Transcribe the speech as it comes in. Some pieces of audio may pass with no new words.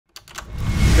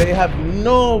They have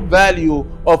no value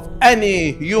of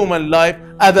any human life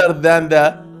other than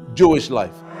the Jewish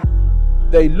life.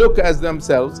 They look as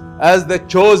themselves as the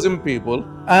chosen people,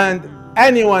 and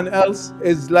anyone else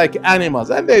is like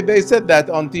animals. And they said that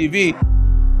on TV,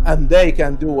 and they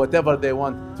can do whatever they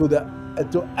want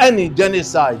to any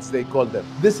genocides, they call them.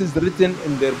 This is written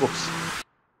in their books.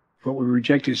 What we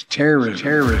reject is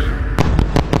terrorism.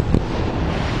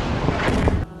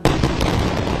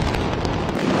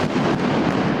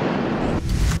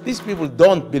 These people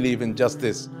don't believe in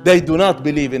justice. They do not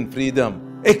believe in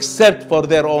freedom, except for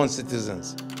their own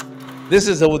citizens. This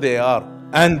is who they are.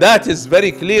 And that is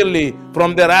very clearly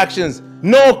from their actions.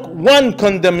 No one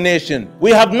condemnation.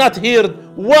 We have not heard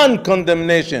one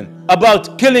condemnation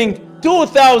about killing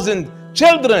 2,000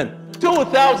 children.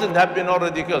 2,000 have been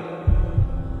already killed.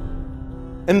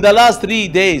 In the last 3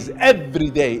 days, every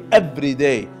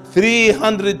day,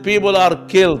 300 people are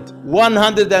killed.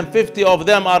 150 of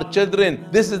them are children.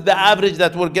 This is the average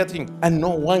that we're getting. And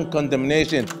no one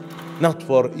condemnation, not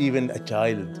for even a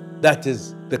child. That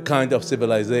is the kind of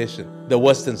civilization, the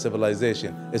Western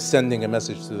civilization is sending a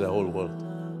message to the whole world.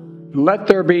 Let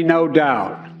there be no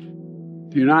doubt.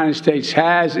 The United States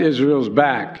has Israel's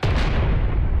back.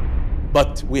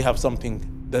 But we have something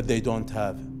that they don't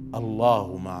have.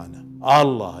 Allahu ma'ana.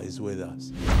 Allah is with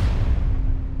us.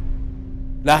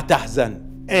 لا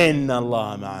تحزن إن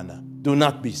الله معنا. Do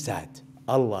not be sad.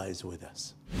 Allah is with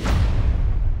us.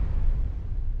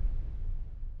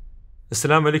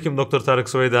 Assalamu Alaikum, Dr. Tariq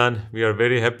Suwaidan. We are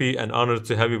very happy and honored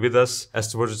to have you with us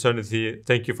as towards eternity.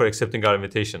 Thank you for accepting our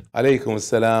invitation. Alaikum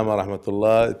assalam wa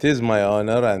rahmatullah. It is my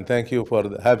honor, and thank you for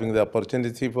having the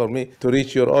opportunity for me to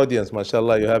reach your audience.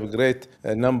 MashaAllah, you have a great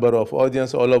number of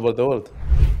audience all over the world.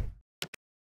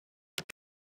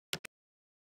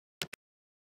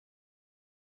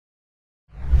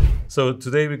 So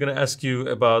today we're going to ask you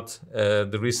about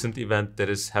the recent event that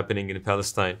is happening in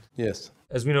Palestine. Yes.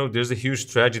 As we know, there's a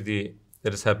huge tragedy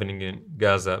that is happening in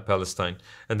Gaza, Palestine.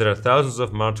 And there are thousands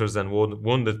of martyrs and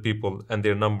wounded people, and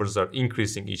their numbers are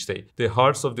increasing each day. The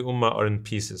hearts of the Ummah are in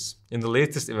pieces. In the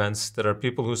latest events, there are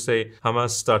people who say Hamas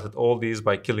started all these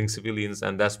by killing civilians,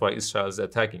 and that's why Israel is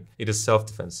attacking. It is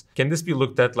self-defense. Can this be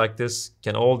looked at like this?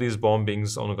 Can all these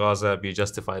bombings on Gaza be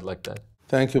justified like that?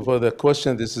 Thank you for the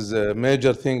question. This is a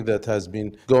major thing that has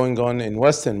been going on in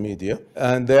Western media,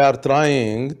 and they are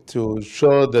trying to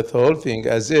show the whole thing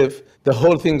as if the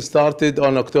whole thing started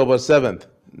on October 7th.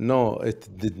 No, it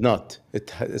did not. It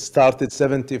started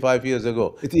 75 years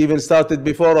ago. It even started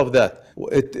before of that.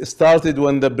 It started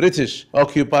when the British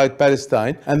occupied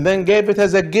Palestine and then gave it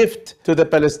as a gift to the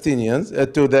Palestinians,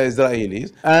 to the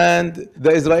Israelis. And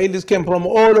the Israelis came from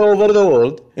all over the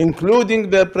world, including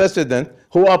their president,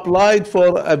 who applied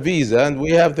for a visa, and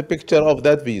we have the picture of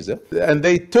that visa. And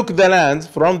they took the lands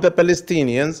from the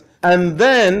Palestinians. And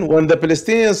then when the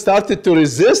Palestinians started to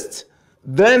resist,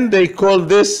 then they called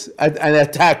this an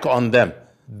attack on them.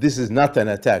 This is not an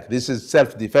attack. This is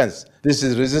self-defense. This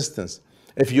is resistance.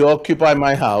 If you occupy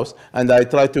my house and I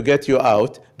try to get you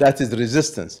out, that is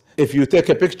resistance. If you take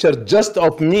a picture just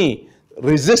of me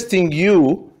resisting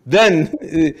you, then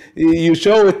you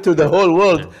show it to the whole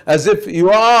world as if you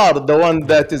are the one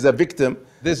that is a victim.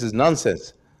 This is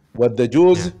nonsense. What the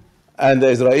Jews and the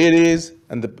Israelis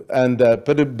and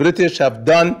the British have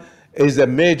done is a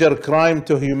major crime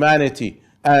to humanity.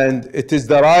 And it is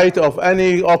the right of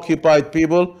any occupied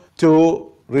people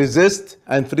to resist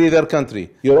and free their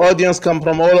country. Your audience come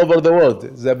from all over the world.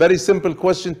 It's a very simple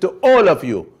question to all of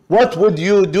you. What would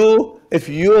you do if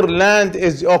your land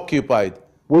is occupied?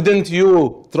 Wouldn't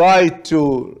you try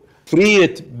to free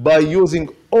it by using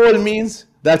all means?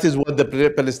 That is what the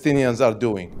Palestinians are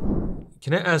doing.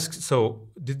 Can I ask, so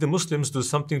did the Muslims do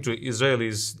something to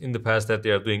Israelis in the past that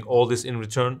they are doing all this in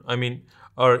return? I mean,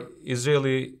 are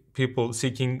Israeli people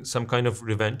seeking some kind of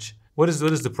revenge? What is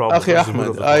the problem? Akhi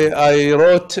Ahmed, I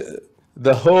wrote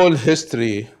the whole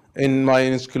history in my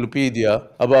encyclopedia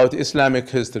about Islamic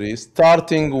history,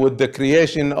 starting with the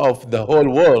creation of the whole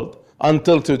world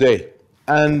until today.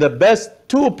 And the best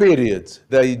 2 periods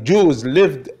the Jews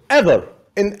lived ever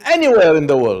in anywhere in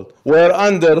the world were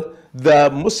under the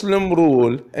Muslim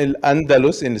rule in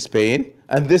Andalus in Spain,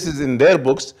 and this is in their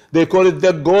books. They call it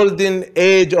the golden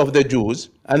age of the Jews,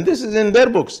 and this is in their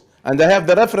books, and I have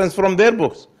the reference from their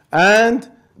books.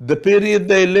 And the period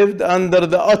they lived under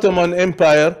the Ottoman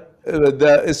Empire,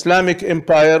 the Islamic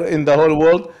empire in the whole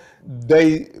world,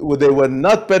 they were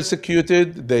not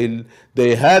persecuted.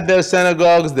 They had their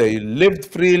synagogues. They lived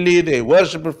freely. They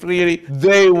worshipped freely.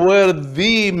 They were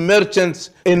the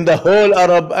merchants in the whole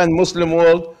Arab and Muslim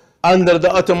world under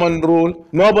the Ottoman rule.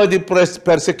 Nobody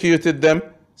persecuted them.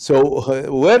 So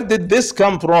where did this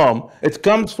come from? It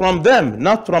comes from them,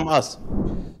 not from us.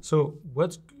 So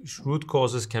what root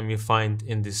causes can we find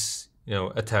in this,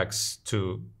 attacks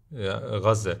to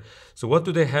Gaza? So what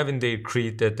do they have in their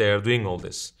creed that they are doing all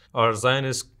this? Are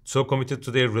Zionists so committed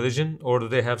to their religion, or do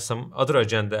they have some other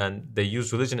agenda and they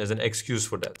use religion as an excuse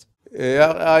for that?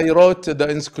 I wrote the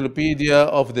Encyclopedia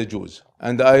of the Jews,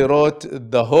 and I wrote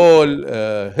the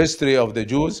whole history of the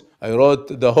Jews. I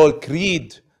wrote the whole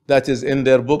creed that is in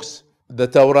their books, the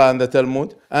Torah and the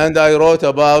Talmud, and I wrote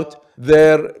about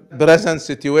their present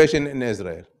situation in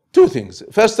Israel. Two things.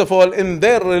 First of all, in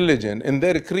their religion, in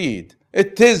their creed,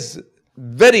 it is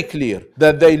very clear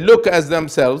that they look as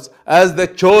themselves as the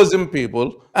chosen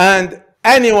people, and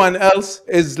anyone else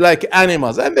is like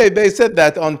animals. And they said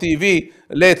that on TV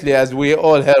lately, as we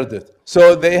all heard it.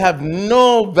 So they have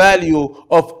no value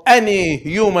of any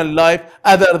human life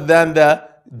other than the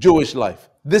Jewish life.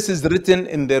 This is written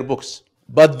in their books.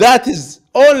 But that is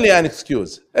only an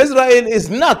excuse. Israel is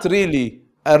not really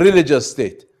a religious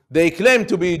state. They claim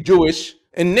to be Jewish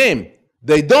in name.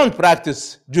 They don't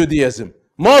practice Judaism.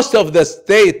 Most of the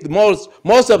state,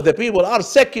 most of the people are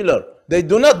secular. They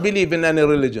do not believe in any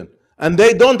religion. And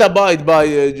they don't abide by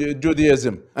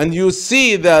Judaism. And you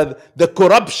see the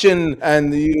corruption,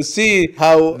 and you see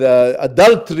how the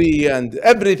adultery and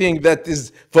everything that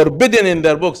is forbidden in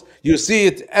their books, you see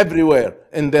it everywhere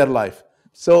in their life.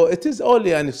 So it is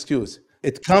only an excuse.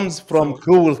 It comes from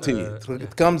cruelty.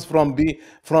 It comes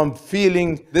from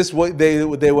feeling this way.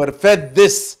 They were fed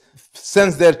this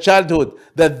since their childhood,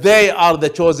 that they are the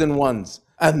chosen ones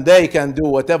and they can do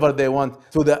whatever they want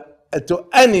to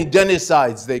any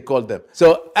genocides, they call them.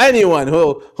 So anyone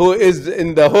who is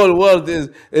in the whole world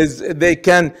they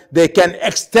can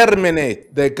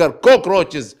exterminate. They are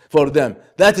cockroaches for them.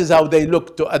 That is how they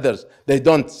look to others. They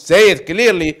don't say it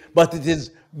clearly, but it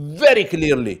is very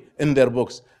clearly in their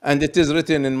books, and it is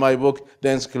written in my book, The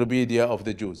Encyclopedia of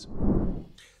the Jews.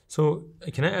 So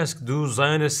can I ask, do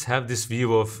Zionists have this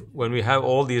view of when we have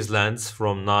all these lands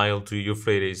from Nile to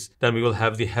Euphrates, then we will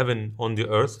have the heaven on the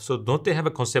earth? So don't they have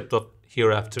a concept of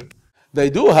hereafter? They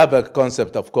do have a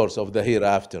concept, of course, of the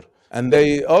hereafter. And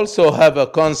they also have a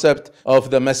concept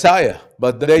of the Messiah.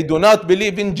 But they do not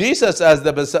believe in Jesus as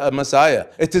the Messiah.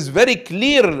 It is very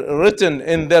clear written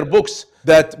in their books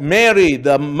that Mary,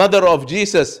 the mother of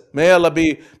Jesus, may Allah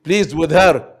be pleased with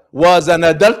her, was an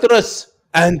adulteress.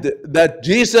 And that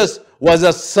Jesus was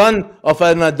a son of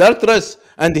an adulteress,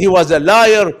 and he was a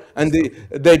liar, and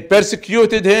they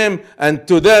persecuted him, and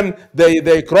to them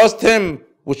they crossed him,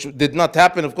 which did not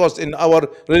happen, of course, in our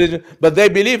religion, but they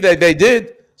believe that they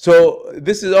did. So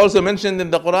this is also mentioned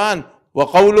in the Quran.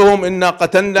 وَقَوْلُهُمْ إِنَّا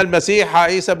قَتَلْنَا الْمَسِيحَ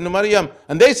عِيسَى بْنُ مَرْيَمَ.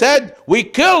 And they said, we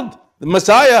killed the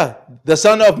Messiah, the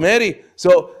son of Mary.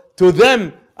 So to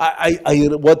them,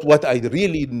 what I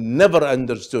really never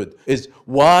understood is,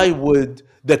 why would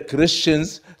the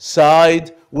Christians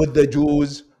side with the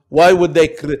Jews? Why would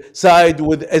they side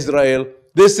with Israel?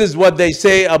 This is what they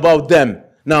say about them.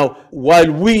 Now,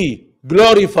 while we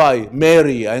glorify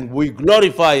Mary and we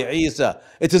glorify Isa,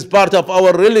 it is part of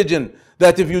our religion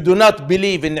that if you do not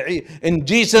believe in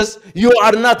Jesus, you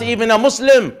are not even a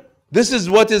Muslim. This is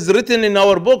what is written in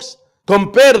our books.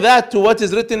 Compare that to what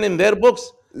is written in their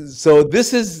books. So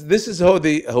this is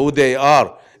who they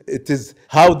are. It is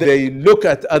how they look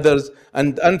at others,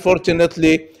 and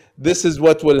unfortunately, this is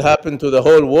what will happen to the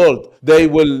whole world.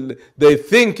 They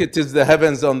think it is the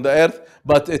heavens on the earth,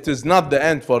 but it is not the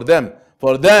end for them.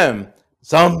 For them,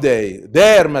 someday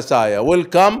their Messiah will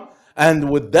come, and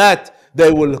with that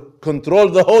they will control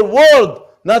the whole world,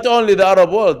 not only the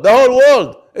Arab world, the whole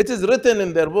world. It is written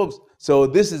in their books. So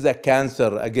this is a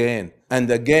cancer again and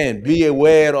again. Be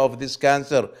aware of this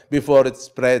cancer before it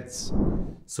spreads.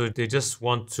 So they just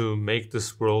want to make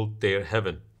this world their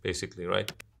heaven, basically, right?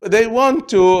 They want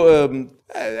to,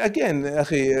 again,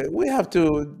 we have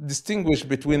to distinguish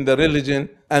between the religion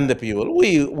and the people.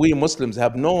 We Muslims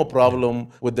have no problem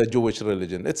with the Jewish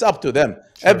religion. It's up to them.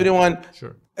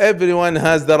 Sure. Everyone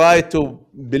has the right to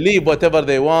believe whatever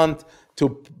they want,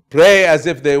 to pray as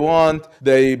if they want.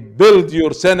 They build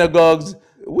your synagogues.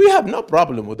 We have no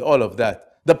problem with all of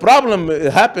that. The problem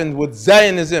happened with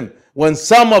Zionism, when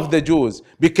some of the Jews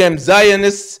became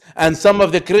Zionists and some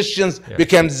of the Christians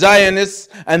became Zionists,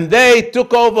 and they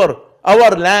took over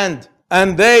our land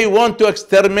and they want to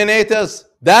exterminate us.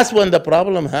 That's when the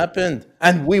problem happened,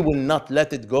 and we will not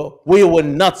let it go. We will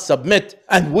not submit,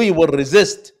 and we will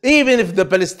resist. Even if the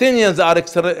Palestinians are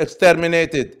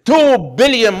exterminated, 2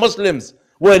 billion Muslims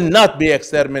will not be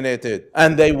exterminated,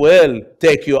 and they will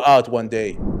take you out one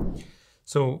day.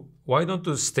 So Why don't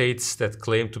those states that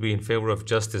claim to be in favor of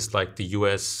justice, like the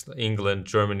US, England,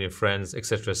 Germany, France,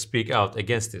 etc., speak out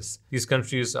against this? These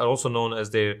countries are also known as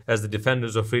the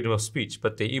defenders of freedom of speech,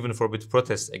 but they even forbid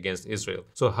protests against Israel.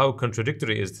 So how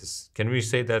contradictory is this? Can we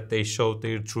say that they showed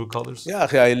their true colors? Yeah,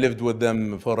 I lived with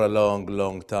them for a long,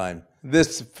 long time.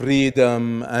 This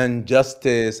freedom and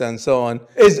justice and so on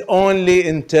is only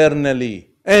internally.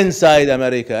 Inside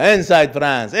America, inside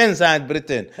France, inside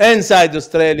Britain, inside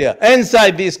Australia,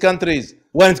 inside these countries.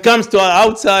 When it comes to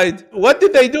outside, what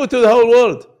did they do to the whole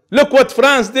world? Look what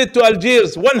France did to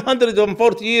Algiers,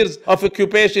 140 years of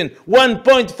occupation.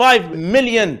 1.5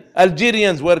 million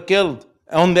Algerians were killed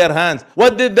on their hands.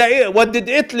 What did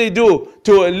Italy do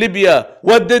to Libya?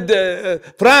 What did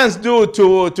France do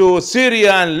to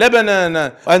Syria and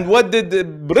Lebanon? And what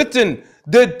did Britain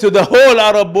did to the whole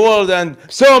Arab world and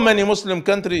so many Muslim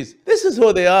countries? This is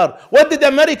who they are. What did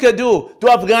America do to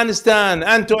Afghanistan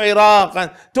and to Iraq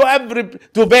and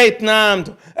to Vietnam,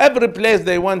 to every place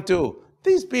they went to?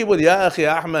 These people, Ya Akhi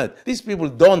Ahmed, these people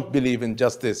don't believe in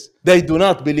justice. They do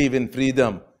not believe in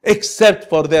freedom, except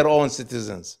for their own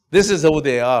citizens. This is who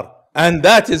they are. And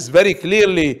that is very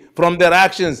clearly from their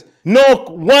actions. No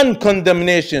one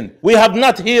condemnation. We have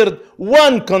not heard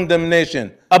one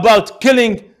condemnation about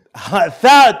killing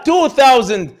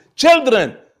 2,000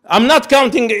 children. I'm not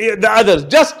counting the others,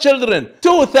 just children.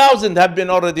 2,000 have been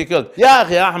already killed. Ya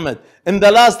Akhi Ahmed, in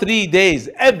the last 3 days,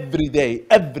 every day,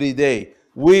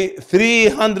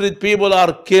 300 people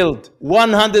are killed.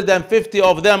 150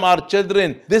 of them are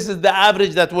children. This is the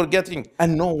average that we're getting.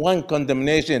 And no one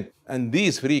condemnation. And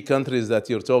these three countries that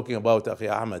you're talking about, Akhi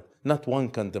Ahmed, not one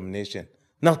condemnation.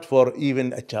 Not for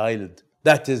even a child.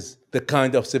 That is the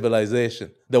kind of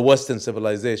civilization, the Western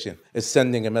civilization, is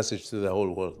sending a message to the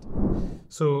whole world.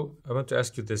 So I want to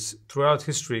ask you this. Throughout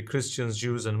history, Christians,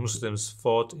 Jews, and Muslims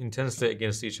fought intensely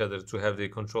against each other to have the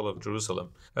control of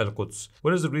Jerusalem, Al-Quds.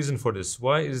 What is the reason for this?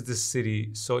 Why is this city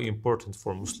so important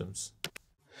for Muslims?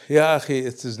 Ya Akhi,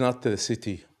 it is not the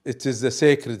city. It is the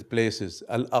sacred places,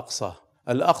 Al-Aqsa.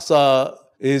 Al-Aqsa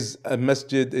is a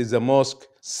masjid, is a mosque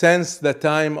since the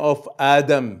time of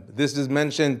Adam. This is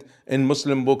mentioned in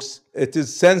Muslim books. It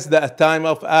is since the time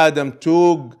of Adam,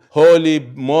 two holy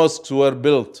mosques were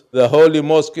built. The holy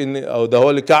mosque the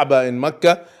holy Kaaba in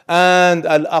Mecca and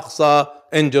Al-Aqsa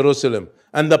in Jerusalem.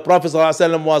 And the Prophet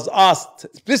ﷺ was asked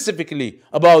specifically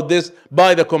about this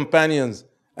by the companions.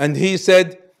 And he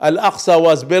said Al-Aqsa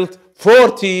was built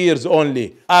 40 years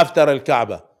only after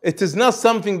Al-Kaaba. It is not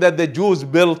something that the Jews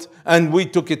built and we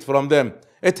took it from them.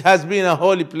 It has been a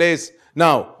holy place.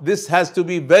 Now, this has to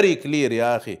be very clear,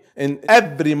 Ya Akhi, in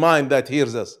every mind that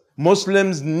hears us.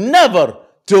 Muslims never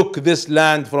took this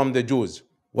land from the Jews.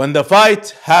 When the fight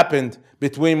happened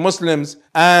between Muslims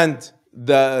and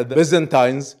the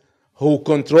Byzantines, who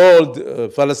controlled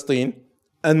Palestine,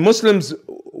 and Muslims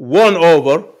won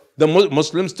over, the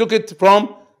Muslims took it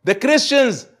from the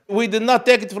Christians. We did not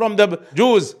take it from the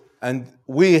Jews. And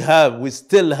we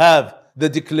still have the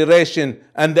declaration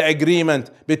and the agreement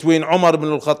between Umar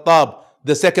ibn al-Khattab,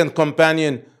 the second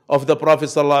companion of the Prophet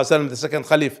ﷺ, the second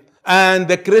Caliph, and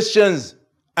the Christians.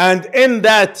 And in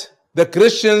that, the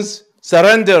Christians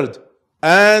surrendered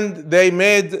and they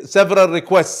made several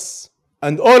requests.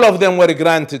 And all of them were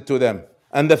granted to them.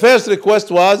 And the first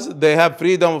request was they have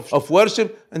freedom of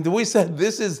worship. And we said,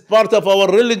 this is part of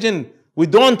our religion. We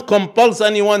don't compel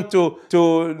anyone to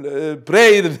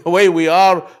pray the way we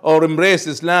are or embrace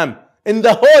Islam. In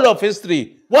the whole of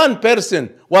history, one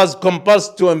person was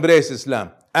compelled to embrace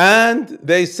Islam. And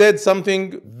they said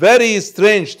something very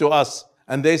strange to us.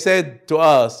 And they said to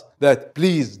us that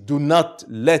please do not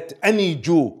let any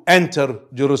Jew enter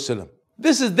Jerusalem.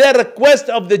 This is their request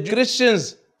of the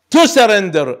Christians to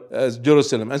surrender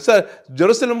Jerusalem. And so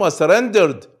Jerusalem was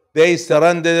surrendered. They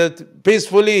surrendered it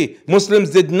peacefully. Muslims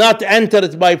did not enter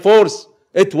it by force.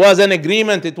 It was an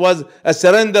agreement. It was a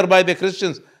surrender by the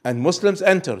Christians. And Muslims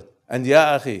entered. And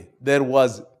Ya Akhi, there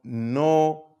was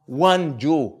no one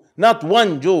Jew, not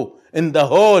one Jew in the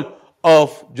whole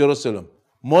of Jerusalem.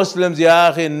 Muslims,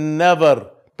 Ya Akhi, never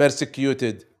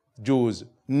persecuted Jews,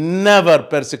 never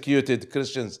persecuted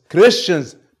Christians.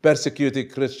 Christians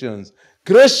persecuted Christians.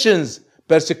 Christians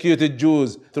persecuted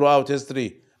Jews throughout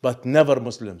history, but never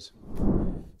Muslims.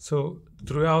 So,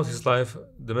 throughout his life,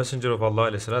 the Messenger of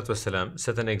Allah ﷺ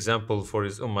set an example for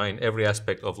his ummah in every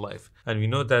aspect of life. And we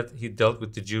know that he dealt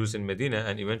with the Jews in Medina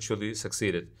and eventually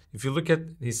succeeded. If you look at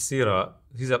his seerah,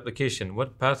 his application,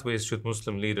 what pathways should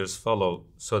Muslim leaders follow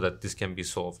so that this can be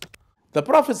solved? The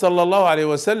Prophet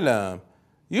ﷺ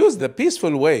used the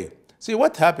peaceful way. See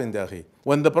what happened, Akhi?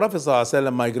 When the Prophet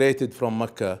ﷺ migrated from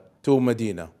Mecca to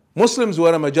Medina, Muslims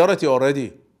were a majority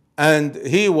already. And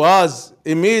he was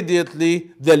immediately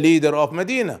the leader of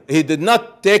Medina. He did not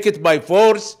take it by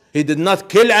force. He did not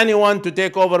kill anyone to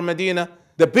take over Medina.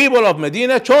 The people of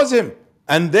Medina chose him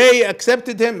and they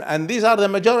accepted him, and these are the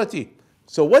majority.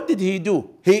 So what did he do?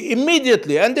 He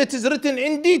immediately, and it is written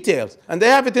in details, and I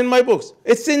have it in my books.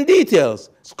 It's in details.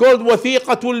 It's called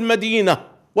Wathiqatul Medina.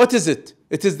 What is it?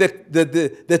 It is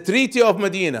the Treaty of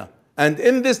Medina. And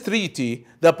in this treaty,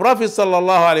 the Prophet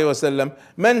ﷺ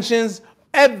mentions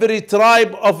every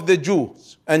tribe of the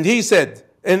Jews. And he said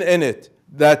in it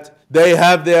that they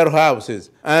have their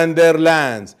houses and their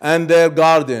lands and their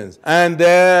gardens and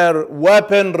their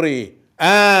weaponry,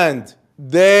 and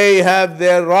they have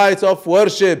their rights of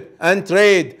worship and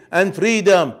trade and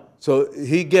freedom. So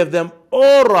he gave them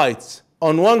all rights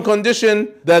on one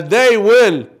condition, that they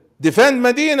will defend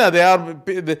Medina.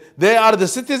 They are the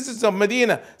citizens of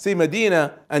Medina. See, Medina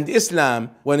and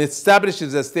Islam, when it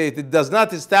establishes a state, it does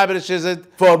not establish it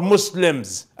for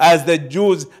Muslims, as the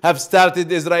Jews have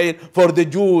started Israel for the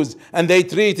Jews, and they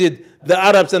treated the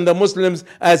Arabs and the Muslims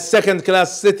as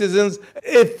second-class citizens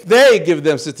if they give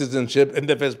them citizenship in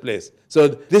the first place. So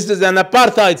this is an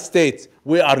apartheid state.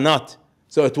 We are not.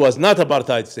 So it was not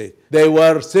apartheid state. They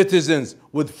were citizens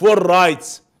with full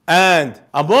rights. And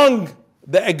among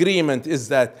the agreement is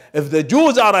that if the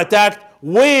Jews are attacked,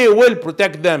 we will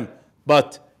protect them.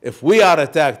 But if we are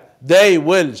attacked, they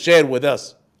will share with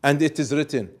us. And it is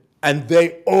written. And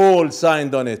they all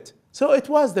signed on it. So it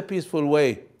was the peaceful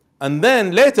way. And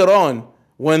then later on,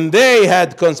 when they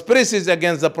had conspiracies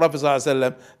against the Prophet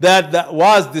ﷺ that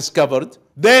was discovered,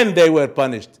 then they were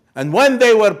punished. And when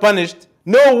they were punished,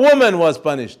 no woman was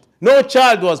punished. No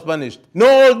child was punished.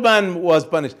 No old man was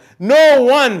punished. No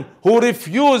one who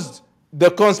refused the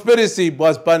conspiracy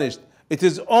was punished. It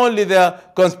is only the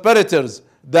conspirators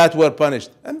that were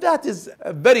punished. And that is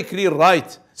a very clear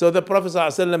right. So the Prophet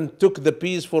ﷺ took the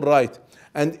peaceful right.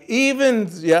 And even,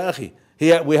 ya akhi,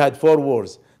 we had 4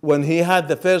 wars. When he had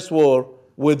the first war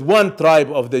with one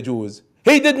tribe of the Jews,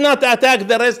 he did not attack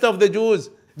the rest of the Jews.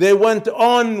 They went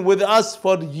on with us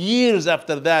for years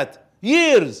after that.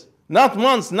 Years, not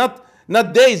months, not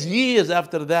days, years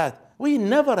after that. We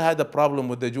never had a problem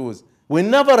with the Jews. We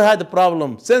never had a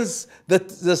problem since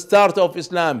the start of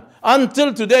Islam.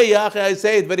 Until today, ya akhi, I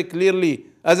say it very clearly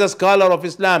as a scholar of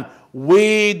Islam,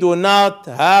 we do not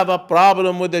have a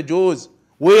problem with the Jews.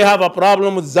 We have a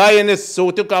problem with Zionists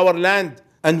who took our land.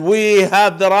 And we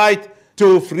have the right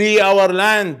to free our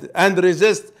land and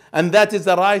resist. And that is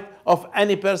the right of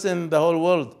any person in the whole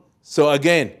world. So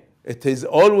again, it is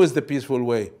always the peaceful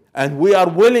way. And we are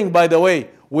willing, by the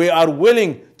way, we are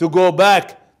willing to go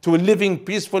back to living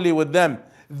peacefully with them.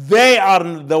 They are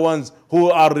the ones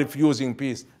who are refusing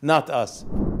peace, not us.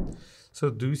 So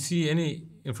do you see any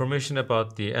information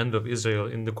about the end of Israel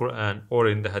in the Quran or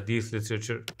in the Hadith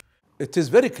literature? It is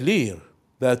very clear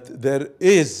that there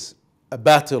is a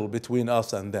battle between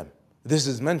us and them. This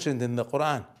is mentioned in the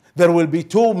Quran. There will be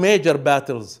 2 major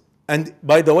battles. And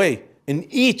by the way, in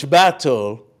each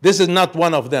battle, this is not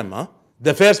one of them.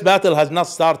 The first battle has not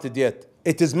started yet.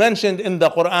 It is mentioned in the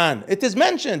Quran. It is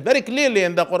mentioned very clearly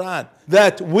in the Quran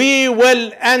that we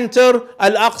will enter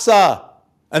Al-Aqsa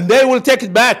and they will take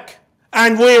it back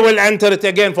and we will enter it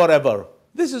again forever.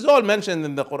 This is all mentioned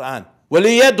in the Quran.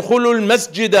 وَلِيَدْخُلُوا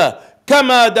الْمَسْجِدَ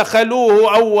كَمَا دَخَلُوهُ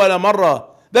أَوَّلَ مَرَّةٍ.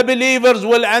 The believers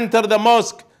will enter the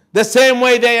mosque the same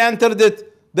way they entered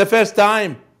it the first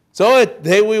time. So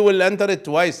we will enter it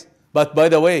twice. But by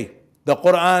the way, the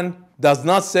Quran does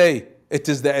not say it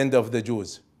is the end of the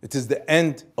Jews. It is the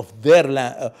end of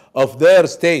their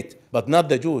state, but not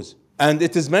the Jews. And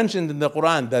it is mentioned in the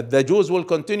Quran that the Jews will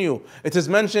continue. It is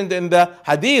mentioned in the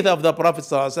hadith of the Prophet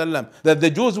ﷺ that the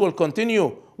Jews will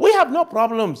continue. We have no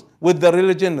problems with the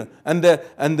religion and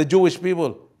the Jewish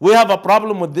people. We have a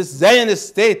problem with this Zionist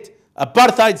state,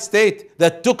 apartheid state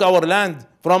that took our land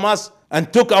from us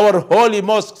and took our holy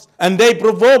mosques, and they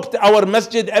provoked our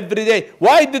masjid every day.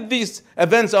 Why did these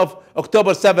events of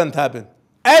October 7th happen?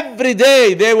 Every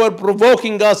day they were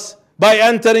provoking us by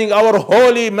entering our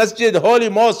holy masjid, holy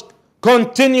mosque,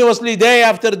 continuously day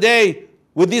after day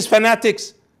with these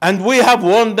fanatics. And we have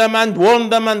warned them and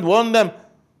warned them and warned them.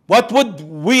 What would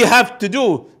we have to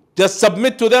do? Just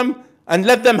submit to them and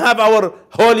let them have our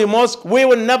holy mosque? We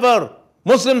will never.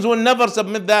 Muslims will never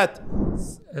submit that.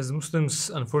 As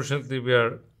Muslims, unfortunately, we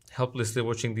are helplessly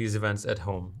watching these events at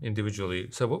home, individually.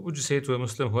 So what would you say to a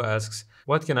Muslim who asks,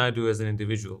 what can I do as an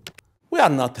individual? We are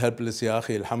not helpless, ya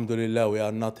akhi. Alhamdulillah, we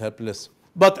are not helpless.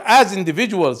 But as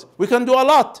individuals, we can do a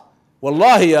lot.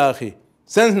 Wallahi, ya akhi.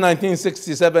 Since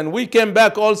 1967, we came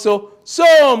back also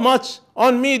so much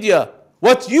on media.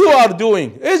 What you are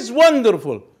doing is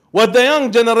wonderful. What the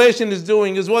young generation is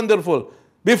doing is wonderful.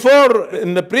 Before,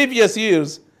 in the previous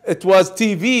years, it was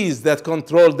TVs that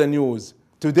controlled the news.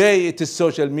 Today, it is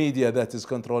social media that is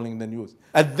controlling the news.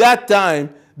 At that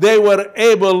time, they were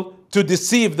able to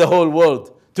deceive the whole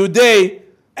world. Today,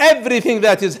 everything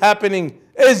that is happening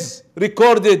is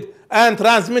recorded and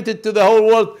transmitted to the whole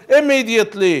world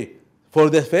immediately. For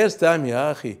the first time,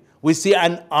 ya akhi, we see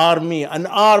an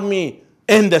army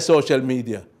in the social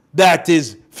media that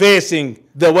is facing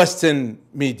the Western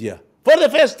media. For the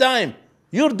first time,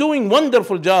 you're doing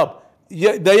wonderful job.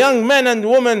 The young men and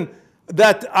women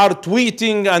that are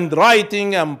tweeting and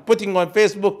writing and putting on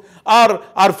Facebook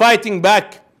are fighting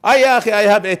back. I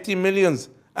have 18 millions,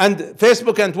 and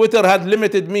Facebook and Twitter had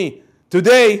limited me.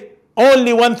 Today,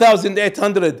 only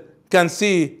 1,800 can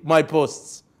see my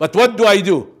posts. But what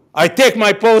do? I take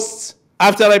my posts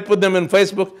after I put them on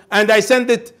Facebook and I send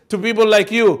it to people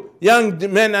like you, young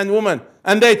men and women,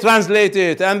 and they translate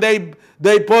it and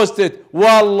they post it.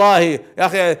 Wallahi,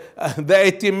 the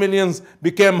 18 millions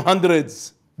became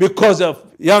hundreds because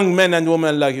of young men and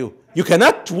women like you. You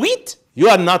cannot tweet, you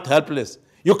are not helpless.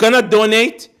 You cannot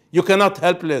donate, you cannot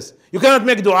helpless. You cannot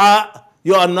make dua,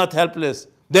 you are not helpless.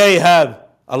 They have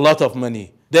a lot of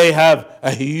money. They have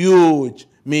a huge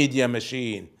media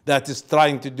machine that is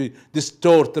trying to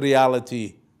distort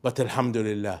reality. But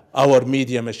alhamdulillah, our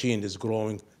media machine is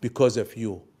growing because of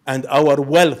you. And our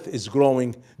wealth is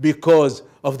growing because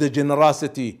of the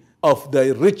generosity of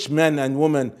the rich men and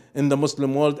women in the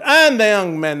Muslim world, and the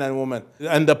young men and women,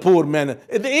 and the poor men.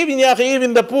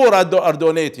 Even the poor are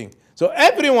donating. So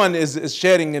everyone is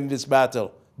sharing in this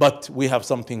battle. But we have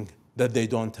something that they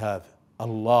don't have.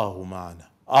 Allahu ma'ana.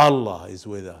 Allah is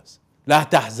with us. La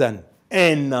tahzan.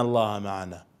 Inna Allah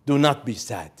ma'ana. Do not be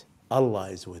sad. Allah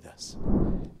is with us.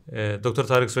 Dr.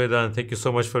 Tariq Suwaidan, thank you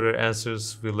so much for your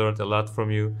answers. We learned a lot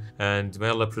from you, and may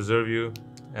Allah preserve you.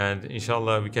 And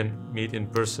inshallah, we can meet in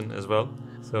person as well.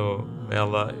 So may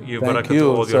Allah give barakah to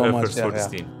all your efforts for this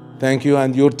deen. Thank you,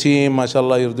 and your team,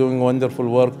 mashallah, you're doing wonderful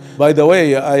work. By the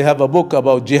way, I have a book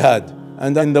about jihad.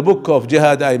 And in the book of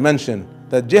jihad, I mentioned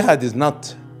that jihad is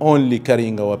not only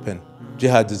carrying a weapon.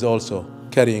 Jihad is also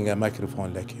carrying a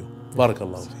microphone like you.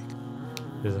 Barakallahu feek.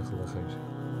 Jazakallah khair.